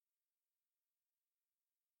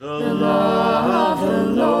The law of the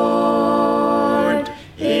Lord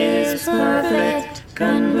is perfect,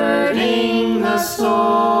 converting the soul.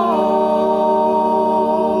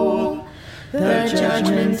 The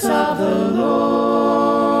judgments of the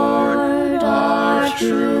Lord are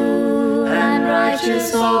true and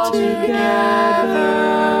righteous altogether.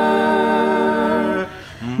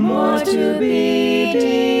 More to be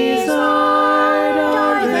desired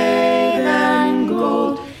are they than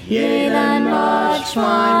gold, yea, than much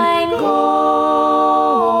fine gold,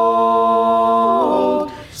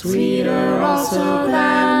 sweeter also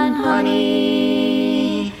than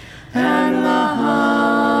honey and the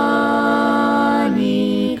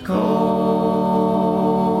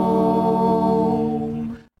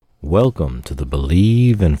honeycomb. Welcome to the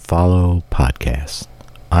Believe and Follow podcast.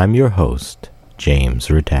 I'm your host, James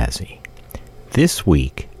Rattazzi. This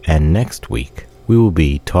week and next week, we will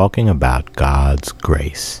be talking about God's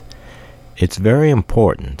grace. It's very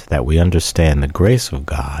important that we understand the grace of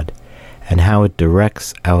God and how it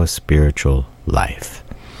directs our spiritual life.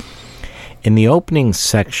 In the opening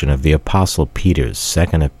section of the Apostle Peter's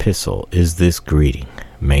second epistle is this greeting: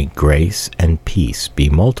 May grace and peace be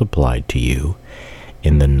multiplied to you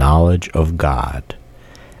in the knowledge of God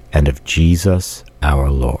and of Jesus our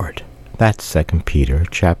Lord. That's 2 Peter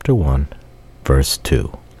chapter 1, verse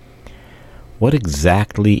 2. What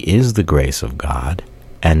exactly is the grace of God,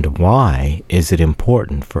 and why is it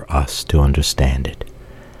important for us to understand it?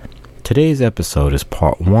 Today's episode is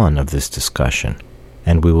part 1 of this discussion,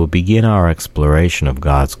 and we will begin our exploration of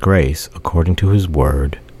God's grace according to His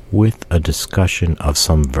Word with a discussion of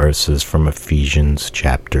some verses from Ephesians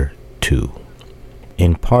chapter 2.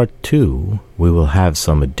 In part 2, we will have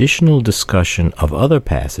some additional discussion of other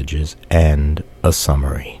passages and a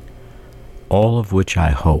summary, all of which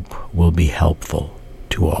I hope will be helpful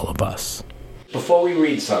to all of us. Before we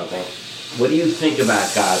read something, what do you think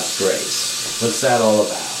about God's grace? What's that all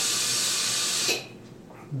about?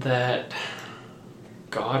 That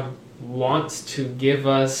God wants to give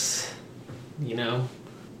us,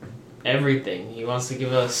 everything. He wants to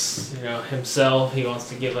give us, Himself. He wants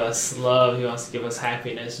to give us love. He wants to give us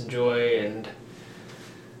happiness and joy and,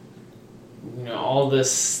 all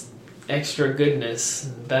this extra goodness.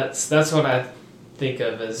 That's what I think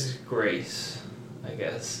of as grace, I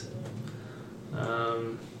guess.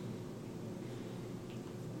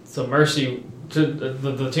 So mercy,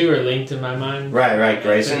 the two are linked in my mind. Right.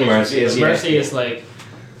 Grace and mercy is mercy is like,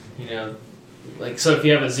 so if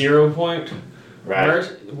you have a 0 point,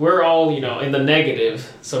 right. We're all, in the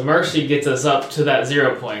negative. So mercy gets us up to that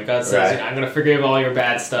 0 point. God says, right. I'm going to forgive all your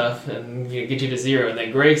bad stuff and get you to 0. And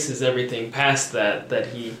then grace is everything past that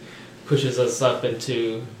He pushes us up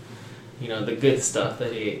into, the good stuff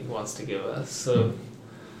that He wants to give us. So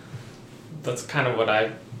that's kind of what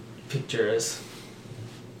I picture as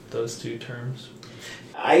those two terms.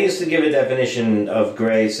 I used to give a definition of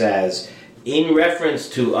grace as, in reference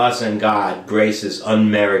to us and God, grace is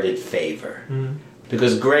unmerited favor. Mm-hmm.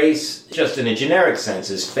 Because grace, just in a generic sense,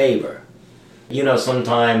 is favor.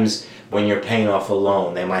 Sometimes when you're paying off a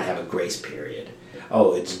loan, they might have a grace period.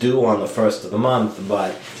 Oh, it's due on the 1st of the month,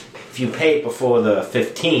 but if you pay it before the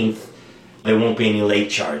 15th, there won't be any late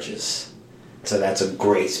charges. So that's a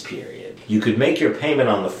grace period. You could make your payment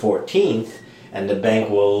on the 14th, and the bank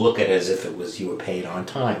will look at it as if you were paid on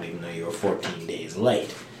time, even though you were 14 days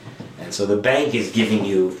late. And so the bank is giving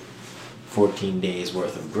you 14 days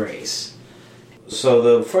worth of grace. So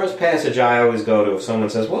the first passage I always go to if someone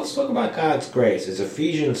says, well, let's talk about God's grace, is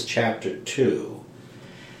Ephesians chapter 2.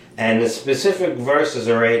 And the specific verses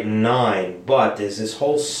are 8 and 9, but there's this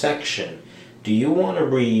whole section. Do you want to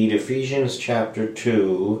read Ephesians chapter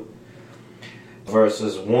 2,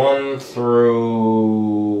 verses 1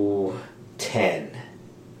 through 10?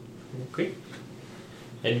 Okay.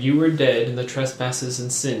 And you were dead in the trespasses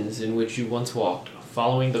and sins in which you once walked,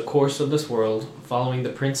 following the course of this world, following the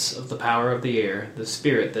prince of the power of the air, the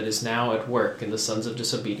spirit that is now at work in the sons of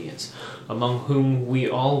disobedience, among whom we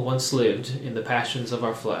all once lived in the passions of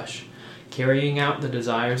our flesh, carrying out the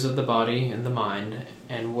desires of the body and the mind,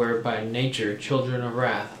 and were by nature children of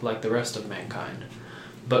wrath like the rest of mankind.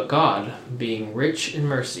 But God, being rich in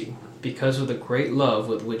mercy, because of the great love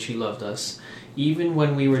with which He loved us, even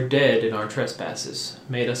when we were dead in our trespasses,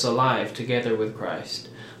 made us alive together with Christ.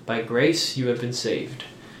 By grace you have been saved,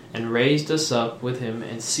 and raised us up with Him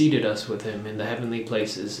and seated us with Him in the heavenly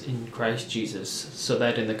places in Christ Jesus, so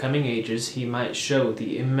that in the coming ages He might show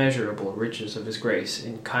the immeasurable riches of His grace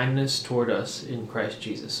in kindness toward us in Christ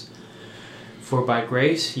Jesus. For by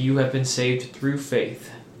grace you have been saved through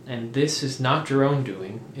faith, and this is not your own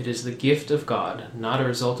doing, it is the gift of God, not a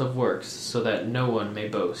result of works, so that no one may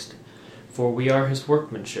boast. For we are his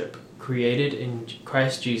workmanship, created in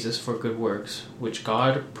Christ Jesus for good works, which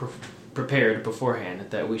God prepared beforehand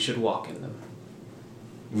that we should walk in them.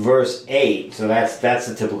 Verse 8, so that's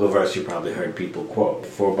the typical verse you probably heard people quote.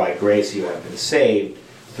 For by grace you have been saved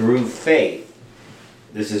through faith.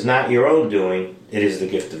 This is not your own doing, it is the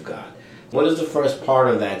gift of God. What does the first part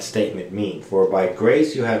of that statement mean? For by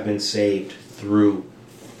grace you have been saved through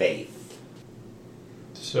faith.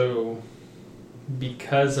 So,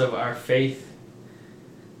 because of our faith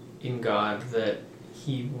in God that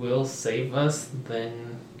he will save us,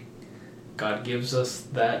 then God gives us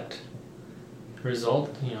that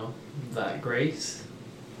result, that grace.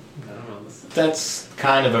 I don't know. That's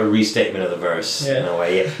kind of a restatement of the verse in a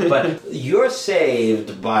way. Yeah. But you're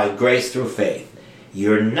saved by grace through faith.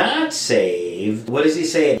 You're not saved. What does he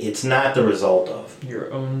say? It's not the result of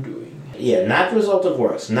your own doing. Yeah, not the result of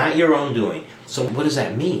works, not your own doing. So what does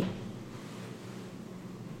that mean?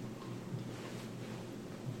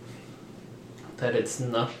 That it's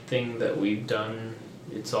nothing that we've done,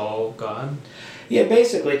 it's all God? Yeah,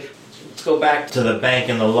 basically, let's go back to the bank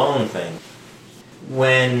and the loan thing.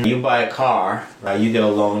 When you buy a car, you get a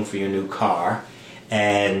loan for your new car,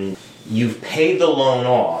 and you've paid the loan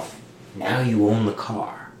off, now you own the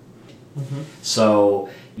car. Mm-hmm. So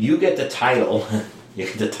you get the title, you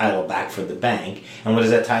get the title back from the bank, and what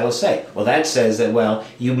does that title say? Well, that says that,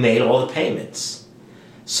 you made all the payments.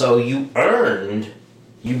 So you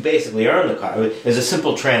basically earned the car. It's a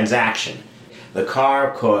simple transaction. The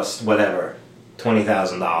car cost,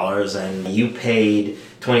 $20,000, and you paid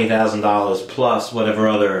 $20,000 plus whatever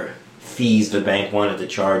other fees the bank wanted to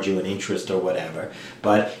charge you in interest or whatever.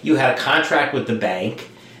 But you had a contract with the bank,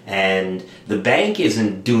 and the bank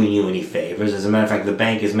isn't doing you any favors. As a matter of fact, the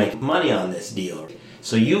bank is making money on this deal.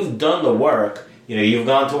 So you've done the work. You've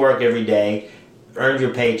gone to work every day, earned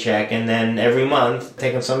your paycheck, and then every month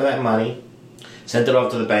taken some of that money, sent it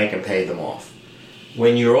off to the bank, and paid them off.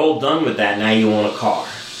 When you're all done with that, now you own a car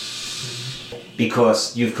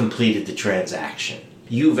because you've completed the transaction.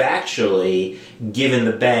 You've actually given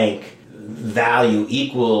the bank value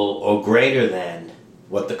equal or greater than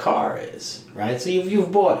what the car is, right? So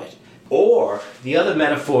you've bought it. Or the other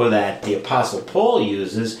metaphor that the Apostle Paul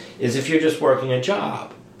uses is if you're just working a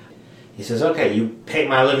job. He says, okay, you paint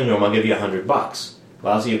my living room, I'll give you $100.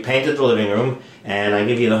 Well, so you painted the living room, and I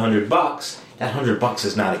give you the $100. That $100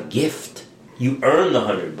 is not a gift. You earn the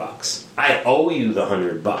 $100. I owe you the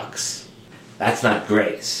 $100. That's not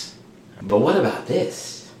grace. But what about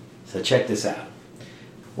this? So check this out.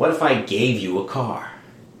 What if I gave you a car?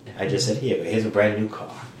 I just said, here's a brand new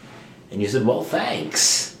car. And you said, well,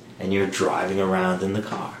 thanks. And you're driving around in the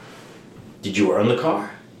car. Did you earn the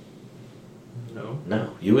car?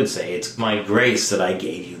 No. You would say, it's my grace that I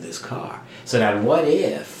gave you this car. So now what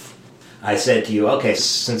if I said to you, okay,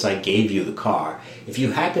 since I gave you the car, if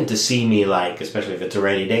you happen to see me, especially if it's a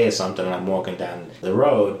rainy day or something and I'm walking down the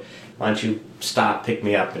road, why don't you stop, pick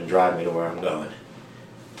me up, and drive me to where I'm going?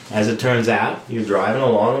 As it turns out, you're driving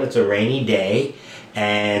along and it's a rainy day,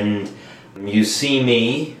 and you see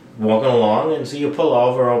me walking along, and so you pull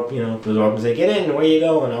over, the door and say, get in, where you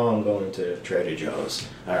going? Oh, I'm going to Trader Joe's.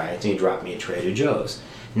 All right, so you drop me at Trader Joe's.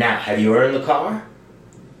 Now, have you earned the car?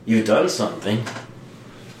 You've done something.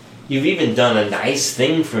 You've even done a nice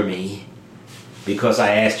thing for me because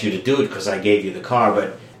I asked you to do it because I gave you the car,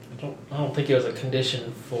 but I don't think it was a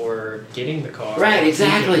condition for getting the car. Right,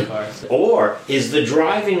 exactly. So. Or is the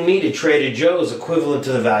driving me to Trader Joe's equivalent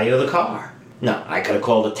to the value of the car? No, I could have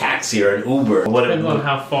called a taxi or an Uber. Depends on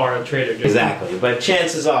how far a Trader Joe's. Exactly, but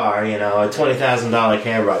chances are, a $20,000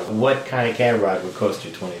 cab ride. What kind of cab ride would cost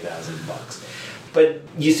you $20,000? But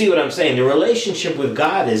you see what I'm saying? The relationship with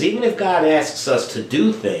God is, even if God asks us to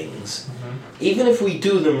do things, even if we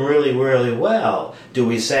do them really, really well, do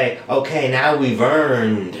we say, okay, now we've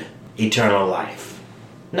earned eternal life?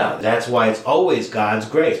 No, that's why it's always God's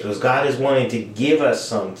grace, because God is wanting to give us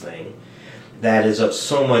something that is of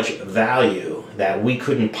so much value that we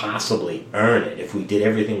couldn't possibly earn it. If we did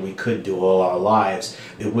everything we could do all our lives,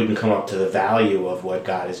 it wouldn't come up to the value of what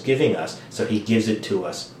God is giving us, so he gives it to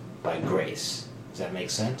us by grace. Does that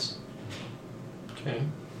make sense? Okay.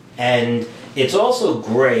 And it's also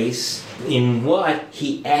grace in what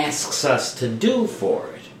he asks us to do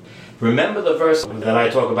for it. Remember the verse that I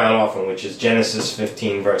talk about often, which is Genesis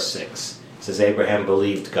 15, verse 6. It says, Abraham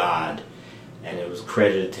believed God, and it was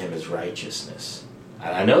credited to him as righteousness.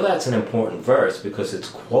 And I know that's an important verse because it's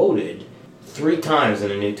quoted 3 times in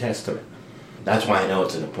the New Testament. That's why I know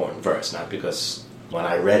it's an important verse, not because when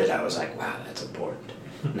I read it I was like, wow, that's important.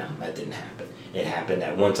 No, that didn't happen. It happened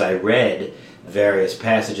that once I read various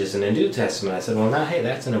passages in the New Testament, I said, well, now, hey,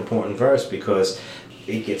 that's an important verse because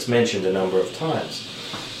it gets mentioned a number of times.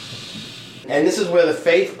 And this is where the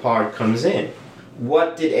faith part comes in.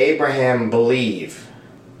 What did Abraham believe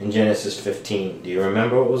in Genesis 15? Do you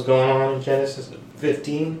remember what was going on in Genesis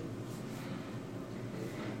 15?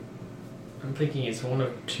 I'm thinking it's one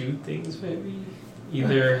of two things, maybe.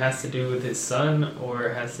 Either has to do with his son, or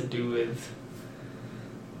it has to do with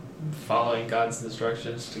following God's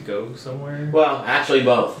instructions to go somewhere. Well, actually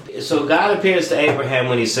both. So God appears to Abraham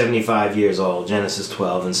when he's 75 years old, Genesis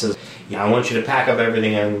 12, and says, I want you to pack up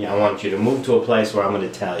everything and I want you to move to a place where I'm going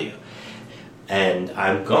to tell you. And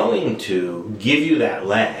I'm going to give you that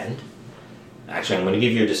land. Actually, I'm going to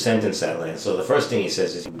give your descendants that land. So the first thing he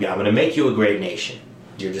says is, I'm going to make you a great nation.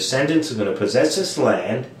 Your descendants are going to possess this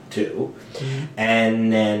land, 2. Mm-hmm.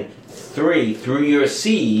 And then 3, through your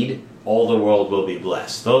seed, all the world will be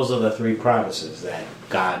blessed. Those are the 3 promises that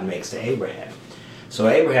God makes to Abraham. So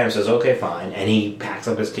Abraham says, okay, fine. And he packs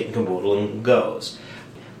up his kit and caboodle and goes.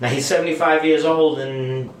 Now he's 75 years old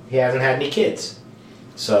and he hasn't had any kids.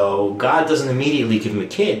 So God doesn't immediately give him a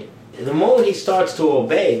kid. The moment he starts to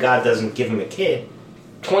obey, God doesn't give him a kid.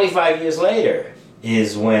 25 years later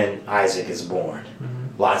is when Isaac is born.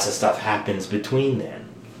 Mm-hmm. Lots of stuff happens between then.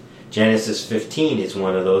 Genesis 15 is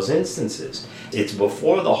one of those instances. It's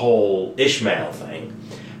before the whole Ishmael thing.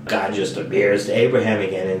 God just appears to Abraham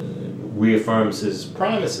again and reaffirms his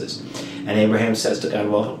promises. And Abraham says to God,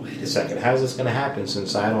 well, wait a second, how's this going to happen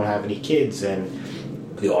since I don't have any kids and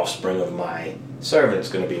the offspring of my servant's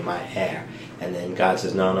going to be my heir? And then God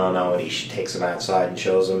says, no, and he takes him outside and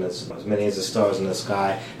shows him as many as the stars in the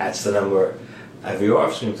sky. That's the number of your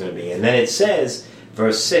offspring's going to be. And then it says,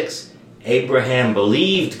 verse 6, Abraham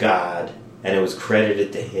believed God, and it was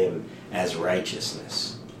credited to him as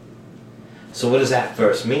righteousness. So what does that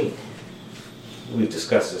verse mean? We've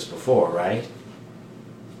discussed this before, right?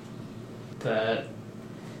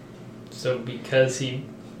 So because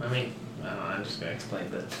I'm just going to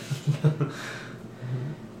explain that.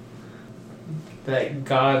 That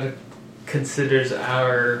God considers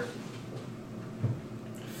our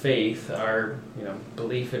faith, our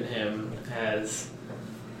belief in him as...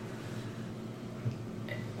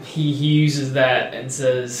 He uses that and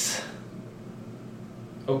says,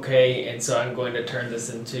 okay, and so I'm going to turn this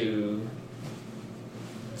into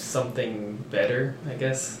something better, I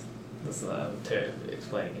guess. That's not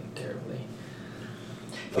explaining it terribly.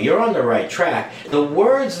 You're on the right track. The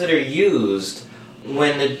words that are used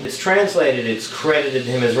when it's translated, it's credited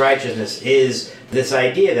to him as righteousness, is this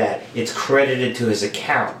idea that it's credited to his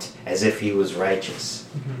account as if he was righteous.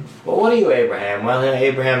 Mm-hmm. Well, what are you, Abraham? Well,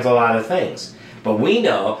 Abraham's a lot of things. But we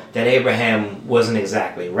know that Abraham wasn't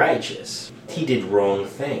exactly righteous. He did wrong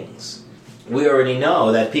things. We already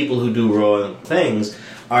know that people who do wrong things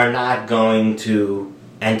are not going to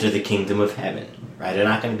enter the kingdom of heaven. Right? They're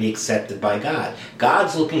not going to be accepted by God.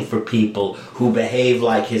 God's looking for people who behave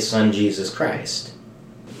like his son Jesus Christ.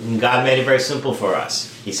 And God made it very simple for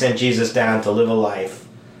us. He sent Jesus down to live a life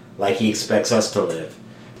like he expects us to live.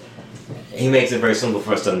 He makes it very simple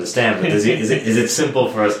for us to understand, but is it simple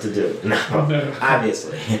for us to do? No,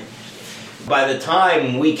 obviously. By the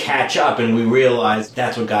time we catch up and we realize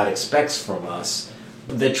that's what God expects from us,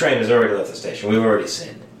 the train has already left the station. We've already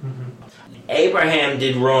sinned. Mm-hmm. Abraham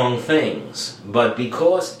did wrong things, but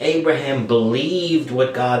because Abraham believed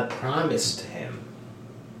what God promised to him,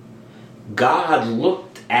 God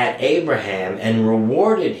looked at Abraham and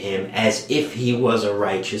rewarded him as if he was a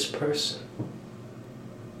righteous person.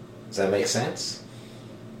 Does that make sense?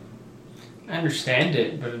 I understand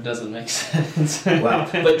it, but it doesn't make sense. Well,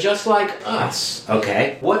 but just like us,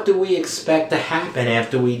 okay, what do we expect to happen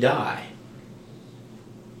after we die?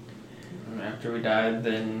 After we die,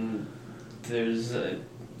 then there's a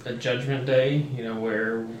judgment day,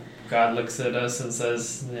 where God looks at us and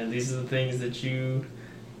says, these are the things that you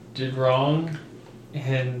did wrong,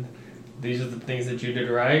 and these are the things that you did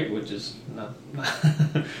right, which is not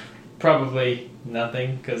probably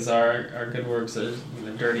nothing, because our good works are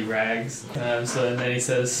dirty rags. And then he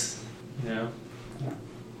says,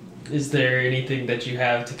 is there anything that you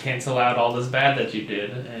have to cancel out all this bad that you did?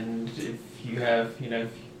 And if you have, if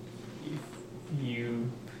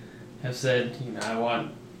you have said, I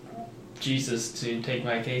want Jesus to take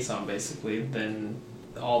my case on, basically, then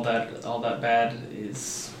all that bad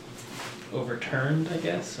is overturned, I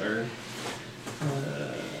guess, or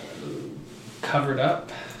covered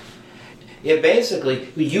up. Yeah, basically,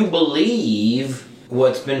 you believe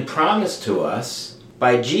what's been promised to us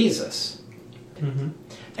by Jesus. Mm-hmm.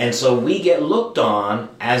 And so we get looked on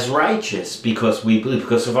as righteous because we believe,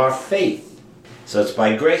 because of our faith. So it's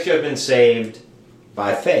by grace you have been saved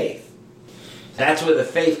by faith. That's where the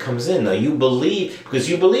faith comes in, though. You believe, because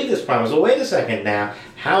you believe this promise. Well, wait a second now.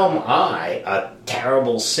 How am I, a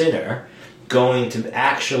terrible sinner, going to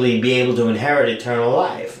actually be able to inherit eternal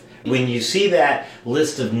life? When you see that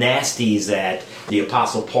list of nasties that the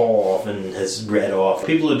Apostle Paul often has read off,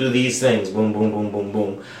 people who do these things, boom, boom, boom, boom,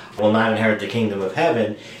 boom, will not inherit the kingdom of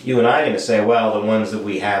heaven, you and I are going to say, well, the ones that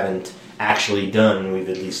we haven't actually done, we've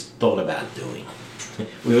at least thought about doing.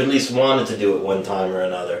 We've at least wanted to do it one time or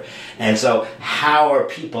another. And so how are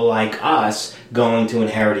people like us going to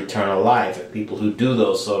inherit eternal life if people who do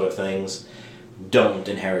those sort of things don't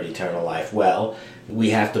inherit eternal life? Well,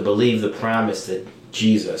 we have to believe the promise that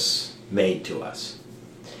Jesus made to us.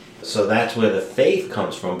 So that's where the faith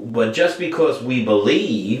comes from. But just because we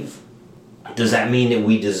believe, does that mean that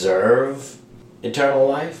we deserve eternal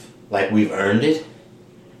life? Like we've earned it?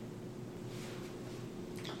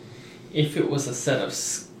 If it was a set of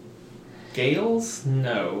scales,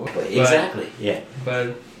 no. Exactly, yeah.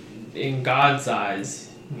 But in God's eyes,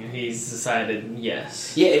 He's decided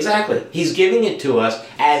yes. Yeah, exactly. He's giving it to us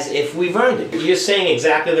as if we've earned it. You're saying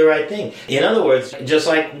exactly the right thing. In other words, just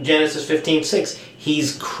like Genesis 15:6,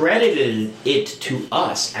 He's credited it to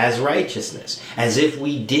us as righteousness, as if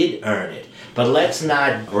we did earn it. But let's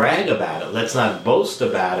not brag about it. Let's not boast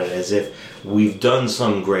about it as if we've done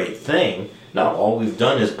some great thing. No, all we've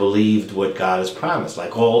done is believed what God has promised.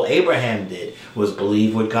 Like all Abraham did was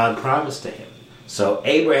believe what God promised to him. So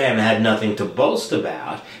Abraham had nothing to boast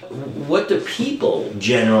about. What do people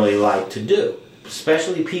generally like to do?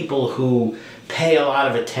 Especially people who pay a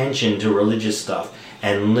lot of attention to religious stuff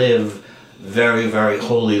and live very, very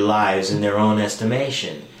holy lives in their own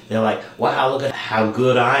estimation. They're like, wow, look at how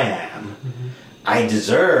good I am. Mm-hmm. I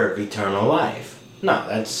deserve eternal life. No,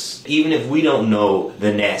 that's, even if we don't know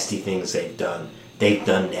the nasty things they've done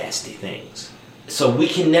nasty things. So we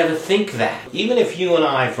can never think that. Even if you and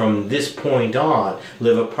I, from this point on,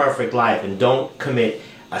 live a perfect life and don't commit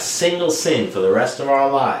a single sin for the rest of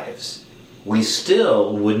our lives, we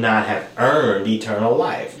still would not have earned eternal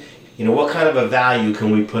life. You know, what kind of a value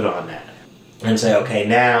can we put on that? And say, okay,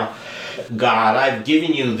 now, God, I've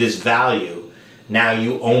given you this value. Now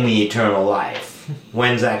you owe me eternal life.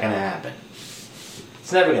 When's that going to happen?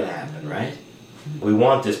 It's never going to happen, right? We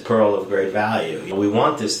want this pearl of great value. We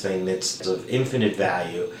want this thing that's of infinite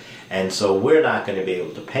value, and so we're not going to be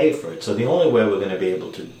able to pay for it. So the only way we're going to be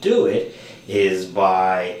able to do it is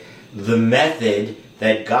by the method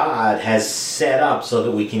that God has set up so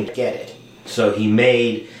that we can get it. So He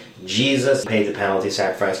made Jesus pay the penalty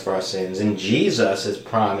sacrifice for our sins, and Jesus has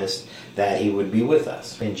promised that He would be with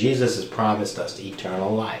us. And Jesus has promised us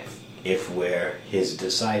eternal life if we're His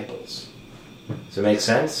disciples. Does it make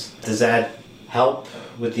sense? Does that help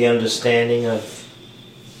with the understanding of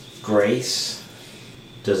grace?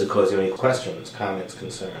 Does it cause you any questions, comments,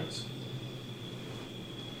 concerns?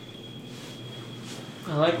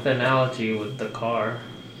 I like the analogy with the car.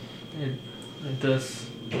 It does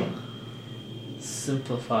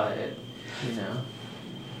simplify it, you know.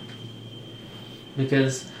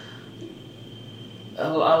 Because a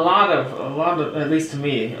lot of, at least to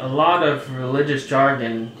me, a lot of religious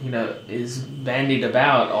jargon, you know, is bandied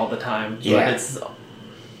about all the time, but it's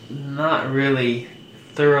not really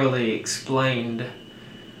thoroughly explained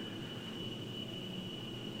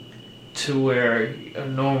to where a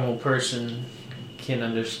normal person can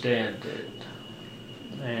understand it.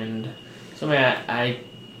 And so I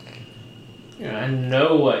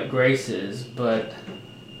know what grace is, but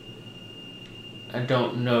I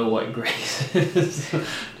don't know what grace is.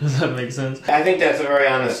 Does that make sense? I think that's a very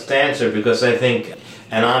honest answer, because I think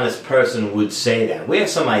an honest person would say that. We have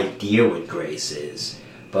some idea what grace is,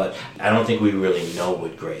 but I don't think we really know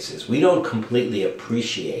what grace is. We don't completely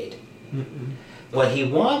appreciate. Mm-mm. What He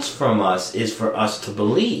wants from us is for us to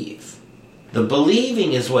believe. The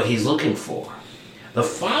believing is what He's looking for. The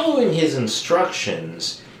following His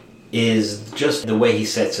instructions is just the way He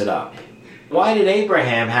sets it up. Why did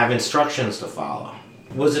Abraham have instructions to follow?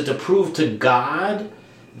 Was it to prove to God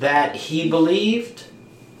that he believed?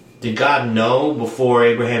 Did God know before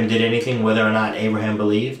Abraham did anything whether or not Abraham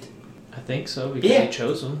believed? I think so, because He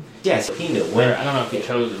chose him. Yes, He knew. I don't know if He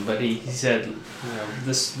chose him, but he said, you know,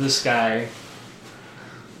 this guy.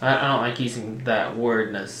 I don't like using that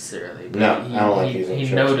word necessarily. But no, I don't like using it.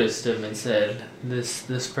 He noticed him and said,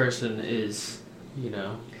 this person is, you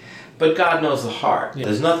know. But God knows the heart. Yeah.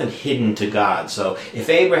 There's nothing hidden to God. So if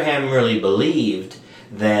Abraham really believed,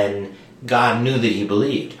 then God knew that he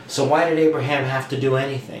believed. So why did Abraham have to do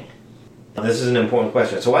anything? Now, this is an important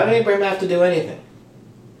question. So why did Abraham have to do anything?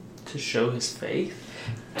 To show his faith.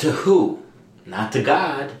 To who? Not to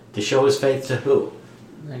God. To show his faith to who?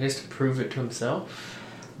 I guess to prove it to himself.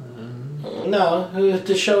 No,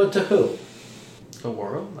 to show it to who? The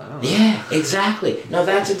world? I don't know. Yeah, exactly. No,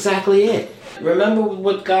 that's exactly it. Remember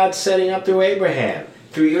what God's setting up through Abraham.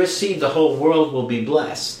 Through your seed, the whole world will be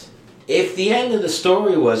blessed. If the end of the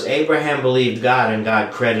story was Abraham believed God and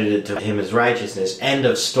God credited to him his righteousness, end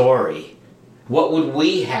of story, what would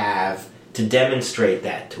we have to demonstrate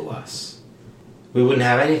that to us? We wouldn't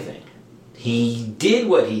have anything. He did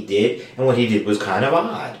what he did, and what he did was kind of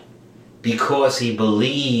odd. Because he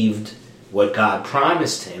believed what God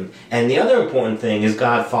promised him. And the other important thing is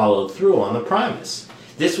God followed through on the promise.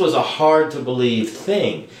 This was a hard-to-believe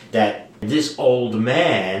thing, that this old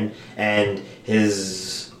man and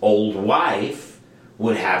his old wife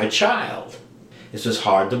would have a child. This was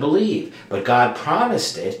hard to believe, but God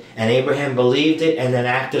promised it, and Abraham believed it and then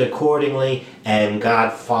acted accordingly, and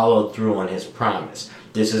God followed through on his promise.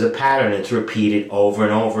 This is a pattern. It's repeated over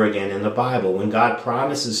and over again in the Bible. When God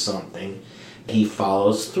promises something, he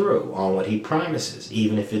follows through on what he promises,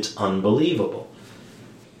 even if it's unbelievable.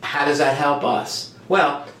 How does that help us?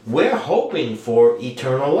 Well, we're hoping for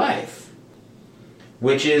eternal life,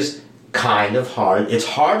 which is kind of hard. It's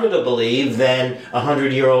harder to believe than a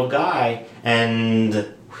 100-year-old guy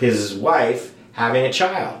and his wife having a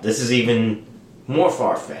child. This is even more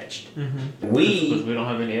far-fetched. Mm-hmm. We don't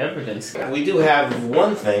have any evidence. We do have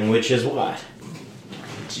one thing, which is what?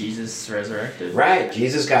 Jesus resurrected. Right,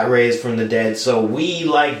 Jesus got raised from the dead, so we,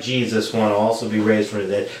 like Jesus, want to also be raised from the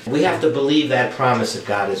dead. We have to believe that promise that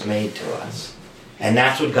God has made to us. And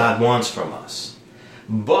that's what God wants from us.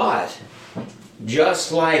 But,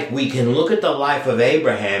 just like we can look at the life of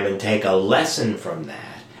Abraham and take a lesson from that,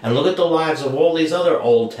 and look at the lives of all these other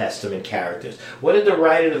Old Testament characters. What did the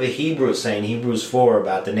writer of the Hebrews say in Hebrews 4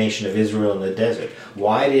 about the nation of Israel in the desert?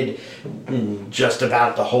 Why did just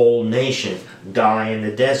about the whole nation die in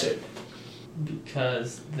the desert?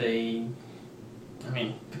 Because they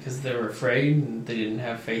were afraid and they didn't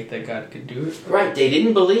have faith that God could do it. Right, they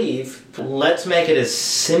didn't believe. Let's make it as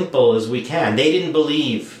simple as we can. They didn't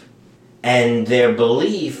believe. And their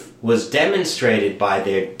belief was demonstrated by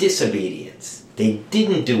their disobedience. They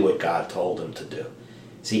didn't do what God told them to do.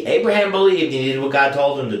 See, Abraham believed he did what God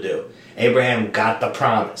told him to do. Abraham got the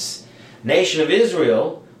promise. Nation of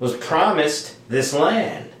Israel was promised this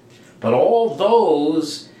land. But all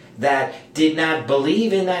those that did not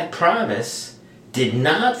believe in that promise, did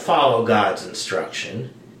not follow God's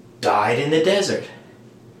instruction, died in the desert.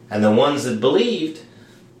 And the ones that believed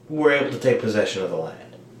were able to take possession of the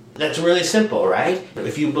land. That's really simple, right?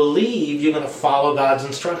 If you believe, you're going to follow God's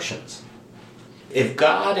instructions. If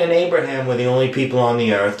God and Abraham were the only people on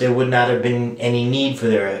the earth, there would not have been any need for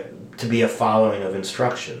there to be a following of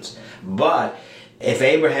instructions. But if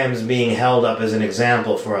Abraham's being held up as an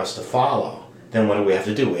example for us to follow, then what do we have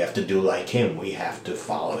to do? We have to do like him. We have to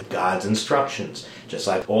follow God's instructions, just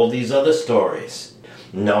like all these other stories.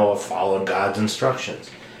 Noah followed God's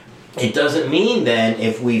instructions. It doesn't mean then,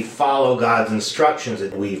 if we follow God's instructions,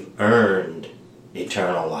 that we've earned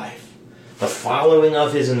eternal life. The following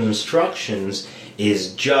of his instructions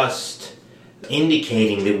is just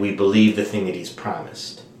indicating that we believe the thing that he's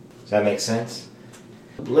promised. Does that make sense?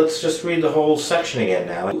 Let's just read the whole section again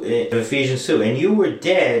now. In Ephesians 2. And you were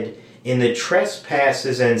dead in the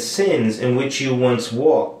trespasses and sins in which you once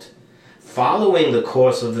walked, following the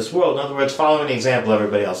course of this world. In other words, following the example of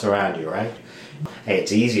everybody else around you, right? Hey,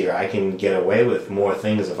 it's easier. I can get away with more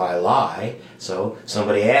things if I lie. So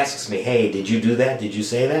somebody asks me, hey, did you do that? Did you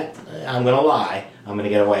say that? I'm going to lie. I'm going to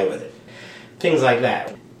get away with it. Things like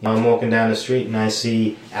that. I'm walking down the street and I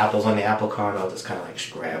see apples on the apple cart. I'll just kind of like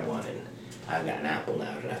grab one and I've got an apple now.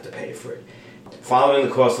 I don't have to pay for it. Following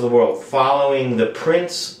the course of the world. Following the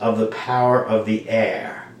prince of the power of the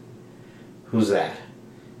air. Who's that?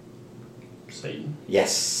 Satan.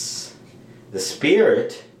 Yes. The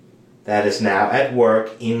spirit that is now at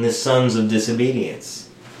work in the sons of disobedience,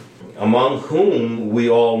 among whom we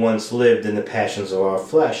all once lived in the passions of our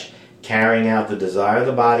flesh, carrying out the desire of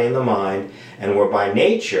the body and the mind, and were by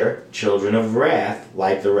nature children of wrath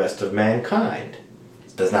like the rest of mankind.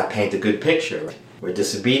 It does not paint a good picture. We're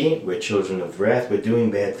disobedient, we're children of wrath, we're doing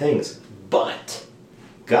bad things. But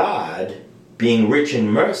God, being rich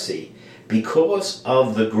in mercy, because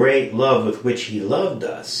of the great love with which he loved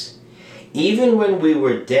us, even when we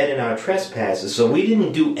were dead in our trespasses, so we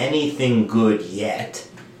didn't do anything good yet,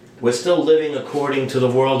 we're still living according to the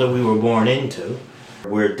world that we were born into.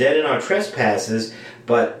 We're dead in our trespasses,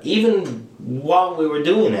 but even while we were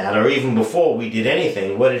doing that, or even before we did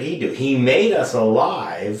anything, what did he do? He made us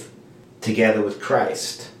alive together with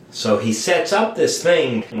Christ. So he sets up this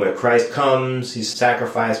thing where Christ comes, he's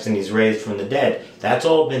sacrificed, and he's raised from the dead. That's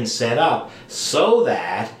all been set up so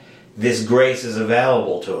that this grace is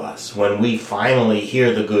available to us. When we finally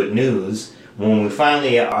hear the good news, when we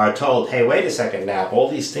finally are told, hey, wait a second now, all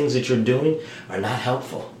these things that you're doing are not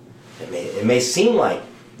helpful. It may seem like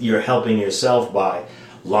you're helping yourself by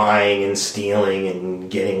lying and stealing and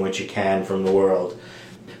getting what you can from the world.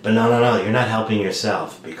 But no, you're not helping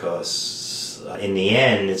yourself, because in the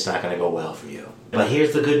end, it's not going to go well for you. But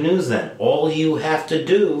here's the good news then. All you have to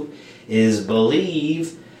do is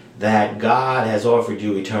believe that God has offered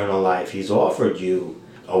you eternal life. He's offered you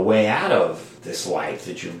a way out of this life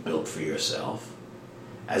that you've built for yourself,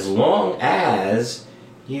 as long as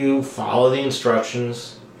you follow the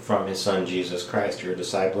instructions from his son Jesus Christ. You're a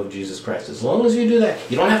disciple of Jesus Christ. As long as you do that,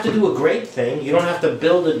 you don't have to do a great thing. You don't have to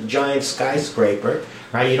build a giant skyscraper,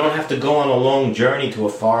 right? You don't have to go on a long journey to a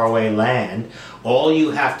faraway land. All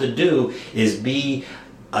you have to do is be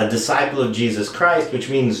a disciple of Jesus Christ, which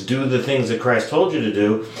means do the things that Christ told you to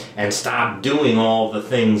do, and stop doing all the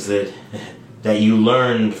things that you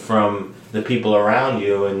learned from the people around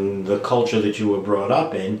you and the culture that you were brought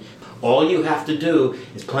up in. All you have to do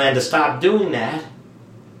is plan to stop doing that,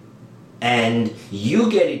 and you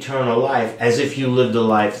get eternal life as if you lived a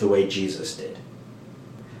life the way Jesus did.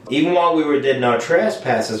 Even while we were dead in our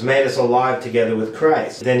trespasses, made us alive together with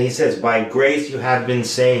Christ. Then he says, by grace you have been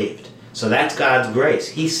saved. So that's God's grace.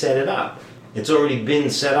 He set it up. It's already been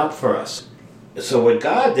set up for us. So what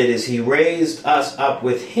God did is he raised us up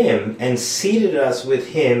with him and seated us with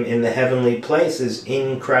him in the heavenly places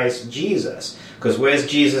in Christ Jesus. Because where's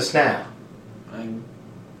Jesus now?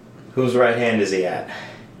 Whose right hand is he at?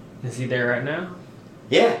 Is he there right now?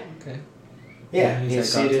 Yeah. Okay. Yeah,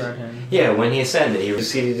 he's at God's right hand. Yeah, when he ascended, he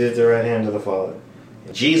was seated at the right hand of the Father.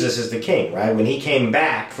 Jesus is the king, right? When he came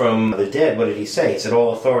back from the dead, what did he say? He said,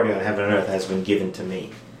 all authority on heaven and earth has been given to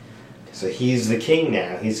me. So he's the king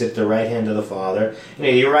now. He's at the right hand of the Father. You know,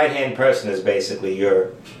 your right hand person is basically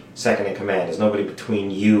your second in command. There's nobody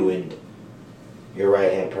between you and your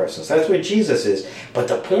right hand person. So that's where Jesus is. But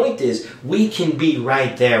the point is, we can be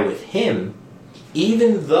right there with him,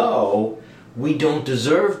 even though we don't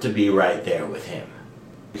deserve to be right there with him.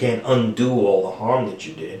 You can't undo all the harm that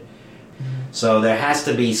you did. So there has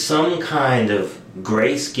to be some kind of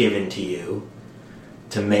grace given to you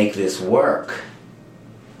to make this work.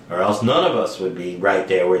 Or else none of us would be right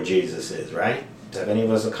there where Jesus is, right? Have any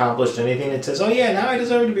of us accomplished anything that says, oh yeah, now I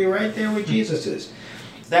deserve to be right there where Jesus is?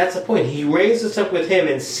 That's the point. He raised us up with him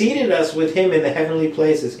and seated us with him in the heavenly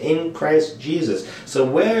places in Christ Jesus. So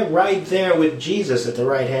we're right there with Jesus at the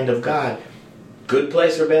right hand of God. Good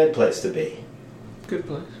place or bad place to be? Good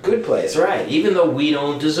place. Good place, right. Even though we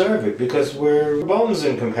don't deserve it, because we're bones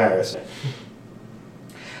in comparison.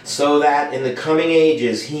 So that in the coming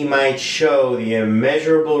ages he might show the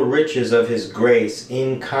immeasurable riches of his grace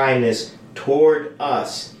in kindness toward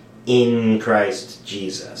us in Christ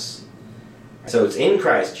Jesus. So it's in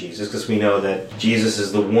Christ Jesus, because we know that Jesus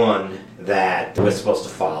is the one that we're supposed to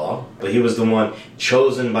follow. But he was the one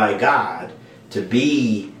chosen by God to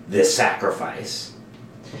be this sacrifice.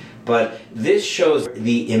 But this shows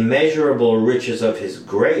the immeasurable riches of his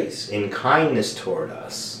grace in kindness toward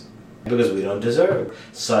us, because we don't deserve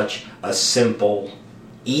such a simple,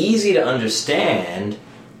 easy to understand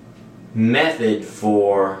method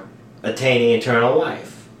for attaining eternal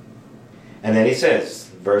life. And then he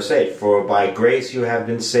says, verse 8, for by grace you have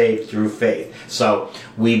been saved through faith. So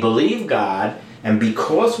we believe God, and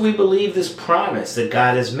because we believe this promise that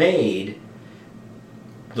God has made,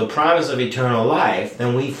 the promise of eternal life,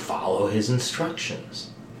 then we follow his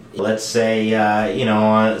instructions. Let's say,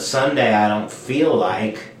 on Sunday I don't feel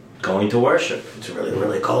like going to worship. It's really,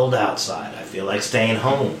 really cold outside. I feel like staying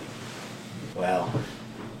home. Well,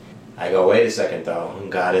 I go, wait a second though.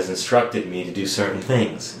 God has instructed me to do certain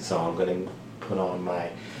things. So I'm going to put on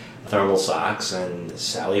my thermal socks and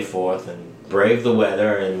sally forth and brave the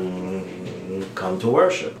weather and come to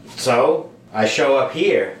worship. So I show up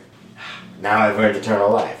here. Now I've earned eternal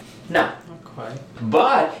life. No. Not quite.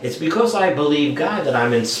 But it's because I believe God that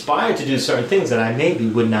I'm inspired to do certain things that I maybe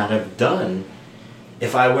would not have done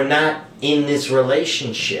if I were not in this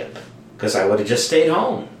relationship. Because I would have just stayed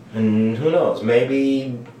home. And who knows,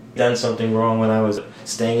 maybe done something wrong when I was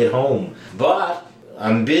staying at home. But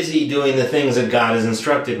I'm busy doing the things that God has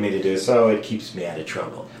instructed me to do, so it keeps me out of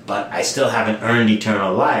trouble. But I still haven't earned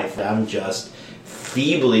eternal life. I'm just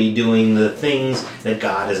feebly doing the things that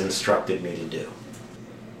God has instructed me to do.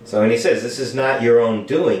 So when he says, this is not your own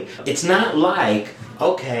doing, it's not like,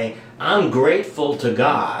 okay, I'm grateful to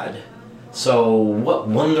God, so what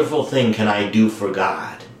wonderful thing can I do for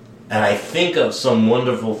God? And I think of some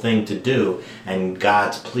wonderful thing to do, and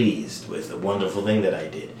God's pleased with the wonderful thing that I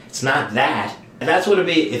did. It's not that. That's what it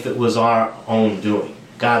would be if it was our own doing.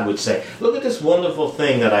 God would say, look at this wonderful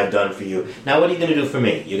thing that I've done for you. Now what are you going to do for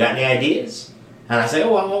me? You got any ideas? And I say,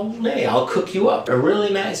 oh, well, hey, I'll cook you up a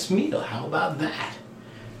really nice meal. How about that?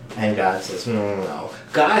 And God says, no.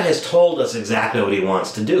 God has told us exactly what he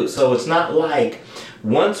wants to do. So it's not like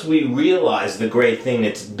once we realize the great thing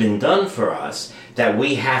that's been done for us, that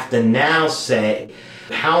we have to now say,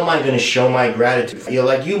 how am I going to show my gratitude?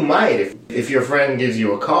 Like you might, if your friend gives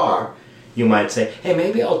you a car, you might say, hey,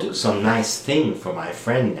 maybe I'll do some nice thing for my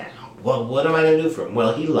friend now. Well, what am I going to do for him?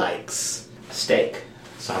 Well, he likes steak.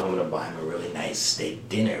 So I'm going to buy him a really nice steak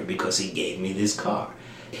dinner because he gave me this car.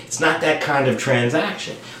 It's not that kind of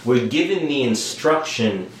transaction. We're given the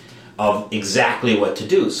instruction of exactly what to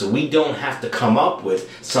do. So we don't have to come up with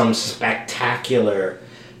some spectacular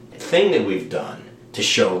thing that we've done to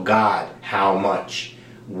show God how much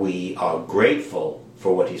we are grateful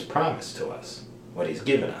for what he's promised to us, what he's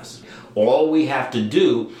given us. All we have to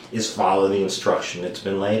do is follow the instruction that's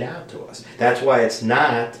been laid out to us. That's why it's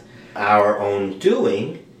not our own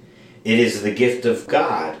doing. It is the gift of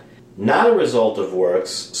God, not a result of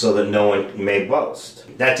works, so that no one may boast.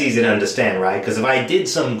 That's easy to understand, right? Because if I did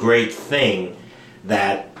some great thing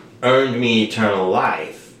that earned me eternal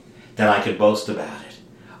life, then I could boast about it.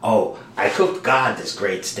 Oh, I cooked God this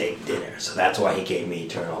great steak dinner, so that's why he gave me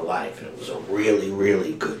eternal life. And it was a really,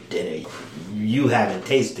 really good dinner. You haven't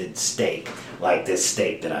tasted steak like this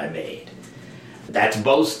steak that I made. That's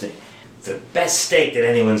boasting. It's the best steak that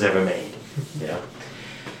anyone's ever made. You know?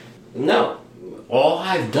 No. All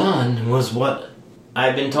I've done was what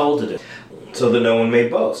I've been told to do, so that no one may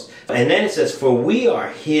boast. And then it says, for we are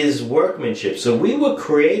his workmanship. So we were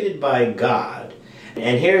created by God.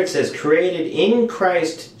 And here it says, created in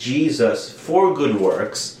Christ Jesus for good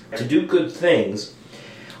works, to do good things,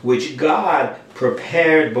 which God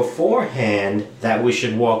prepared beforehand that we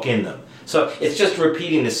should walk in them. So it's just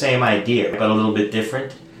repeating the same idea, but a little bit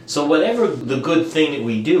different. So whatever the good thing that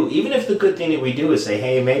we do, even if the good thing that we do is say,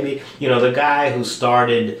 hey, maybe, the guy who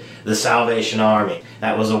started the Salvation Army,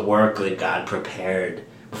 that was a work that God prepared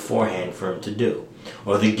beforehand for him to do.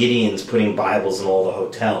 Or the Gideons putting Bibles in all the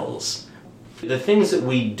hotels. The things that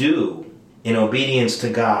we do in obedience to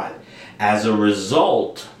God as a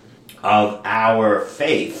result of our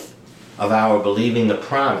faith, of our believing the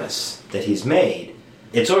promise that he's made,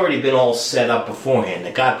 it's already been all set up beforehand,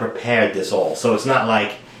 that God prepared this all. So it's not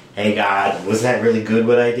like, hey God, was that really good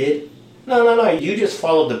what I did? No, you just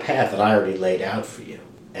followed the path that I already laid out for you.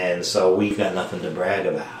 And so we've got nothing to brag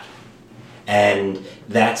about. And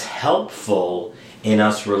that's helpful in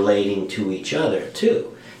us relating to each other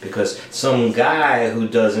too. Because some guy who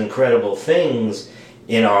does incredible things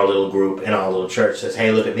in our little group, in our little church says,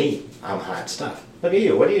 hey, look at me, I'm hot stuff. Look at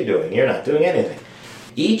you, what are you doing? You're not doing anything.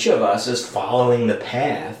 Each of us is following the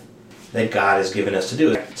path that God has given us to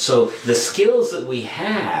do. So the skills that we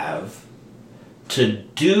have to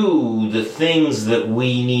do the things that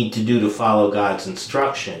we need to do to follow God's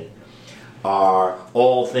instruction are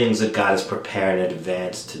all things that God has prepared in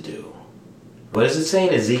advance to do. What does it say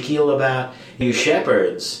in Ezekiel about you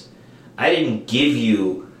shepherds? I didn't give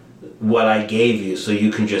you what I gave you so you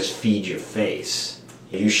can just feed your face.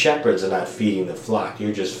 You shepherds are not feeding the flock.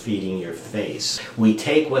 You're just feeding your face. We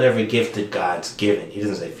take whatever gift that God's given. He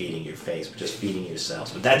doesn't say feeding your face, but just feeding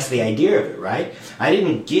yourselves. But that's the idea of it, right? I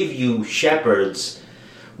didn't give you shepherds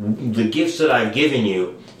the gifts that I've given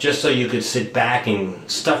you just so you could sit back and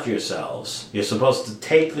stuff yourselves. You're supposed to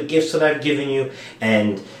take the gifts that I've given you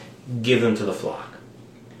and give them to the flock.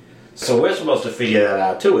 So we're supposed to figure that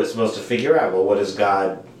out too. We're supposed to figure out, well, what does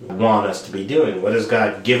God want us to be doing? What has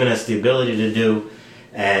God given us the ability to do?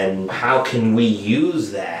 And how can we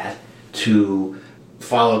use that to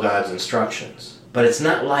follow God's instructions? But it's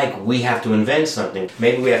not like we have to invent something.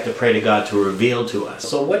 Maybe we have to pray to God to reveal to us.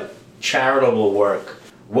 So what charitable work,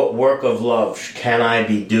 what work of love can I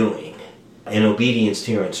be doing in obedience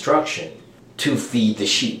to your instruction to feed the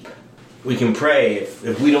sheep? We can pray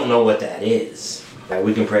if we don't know what that is.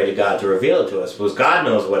 We can pray to God to reveal it to us because God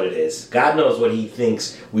knows what it is. God knows what he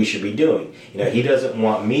thinks we should be doing. He doesn't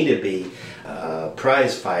want me to be a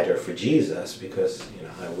prize fighter for Jesus because,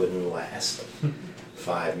 I wouldn't last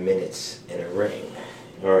 5 minutes in a ring.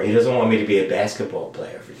 Or he doesn't want me to be a basketball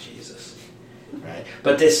player for Jesus. Right?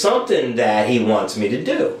 But there's something that he wants me to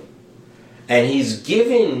do. And he's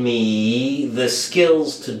given me the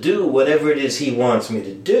skills to do whatever it is he wants me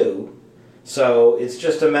to do. So it's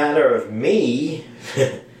just a matter of me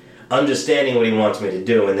understanding what he wants me to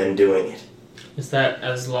do and then doing it. Is that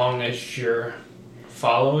as long as you're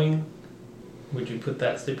following? Would you put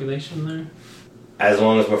that stipulation there? As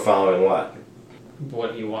long as we're following what?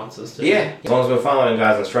 What he wants us to do. Yeah, as long as we're following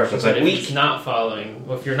God's instructions. But if you're not following,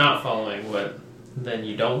 what? then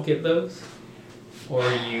you don't get those? Or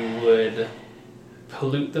you would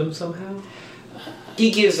pollute them somehow?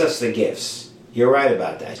 He gives us the gifts. You're right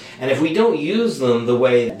about that. And if we don't use them the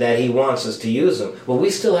way that he wants us to use them, well, we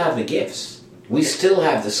still have the gifts. We still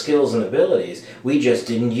have the skills and abilities. We just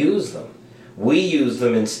didn't use them. We use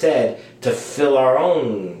them instead to fill our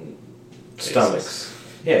own stomachs.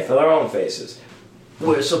 Yeah, fill our own faces.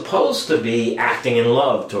 We're supposed to be acting in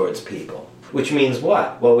love towards people. Which means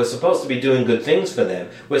what? Well, we're supposed to be doing good things for them.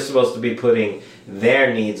 We're supposed to be putting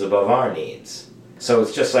their needs above our needs. So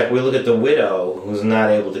it's just like we look at the widow who's not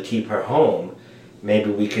able to keep her home.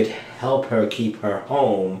 Maybe we could help her keep her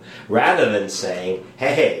home rather than saying,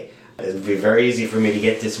 hey, it would be very easy for me to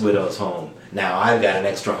get this widow's home. Now I've got an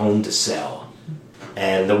extra home to sell.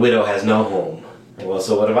 And the widow has no home. Well,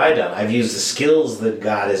 so what have I done? I've used the skills that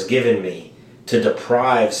God has given me to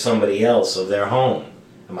deprive somebody else of their home.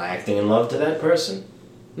 Am I acting in love to that person?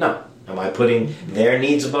 No. Am I putting their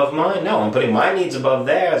needs above mine? No, I'm putting my needs above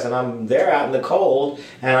theirs, and they're out in the cold,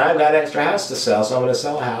 and I've got an extra house to sell, so I'm going to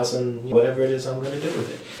sell a house and whatever it is I'm going to do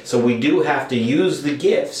with it. So we do have to use the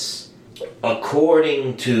gifts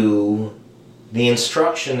according to the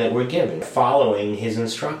instruction that we're given, following his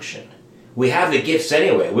instruction. We have the gifts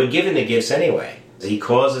anyway. We're given the gifts anyway. He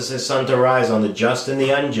causes his sun to rise on the just and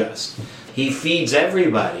the unjust. He feeds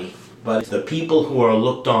everybody, but the people who are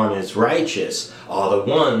looked on as righteous are the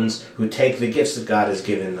ones who take the gifts that God has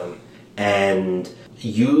given them and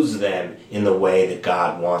use them in the way that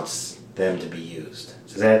God wants them to be used.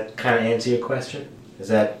 Does that kind of answer your question? Is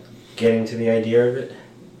that getting to the idea of it?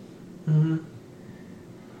 Mm-hmm.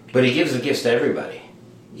 But he gives the gifts to everybody,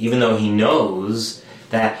 even though he knows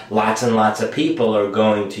that lots and lots of people are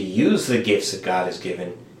going to use the gifts that God has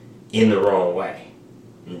given in the wrong way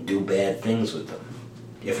and do bad things with them.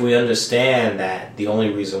 If we understand that the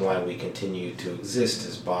only reason why we continue to exist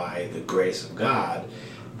is by the grace of God,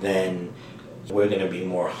 then we're going to be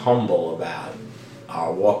more humble about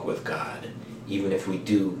our walk with God, even if we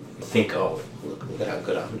do think, oh, look at how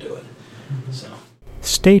good I'm doing. So,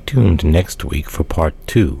 stay tuned next week for part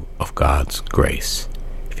 2 of God's Grace.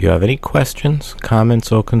 If you have any questions,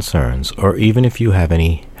 comments, or concerns, or even if you have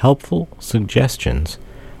any helpful suggestions,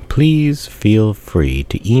 please feel free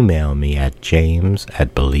to email me at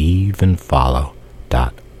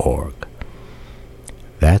james@believeandfollow.org.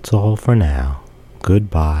 That's all for now.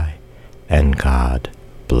 Goodbye, and God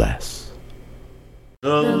bless.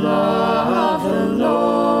 The law of the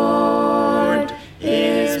Lord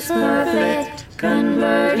is perfect,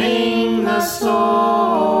 converting the soul.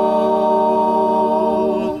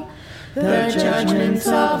 The judgments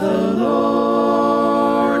of the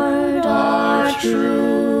Lord are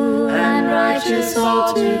true and righteous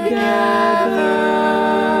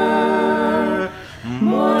altogether.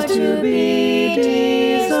 More to be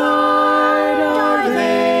desired are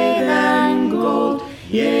they than gold,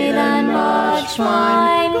 yea, than much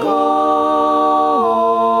fine gold.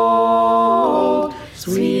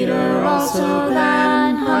 Sweeter also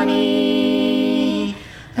than honey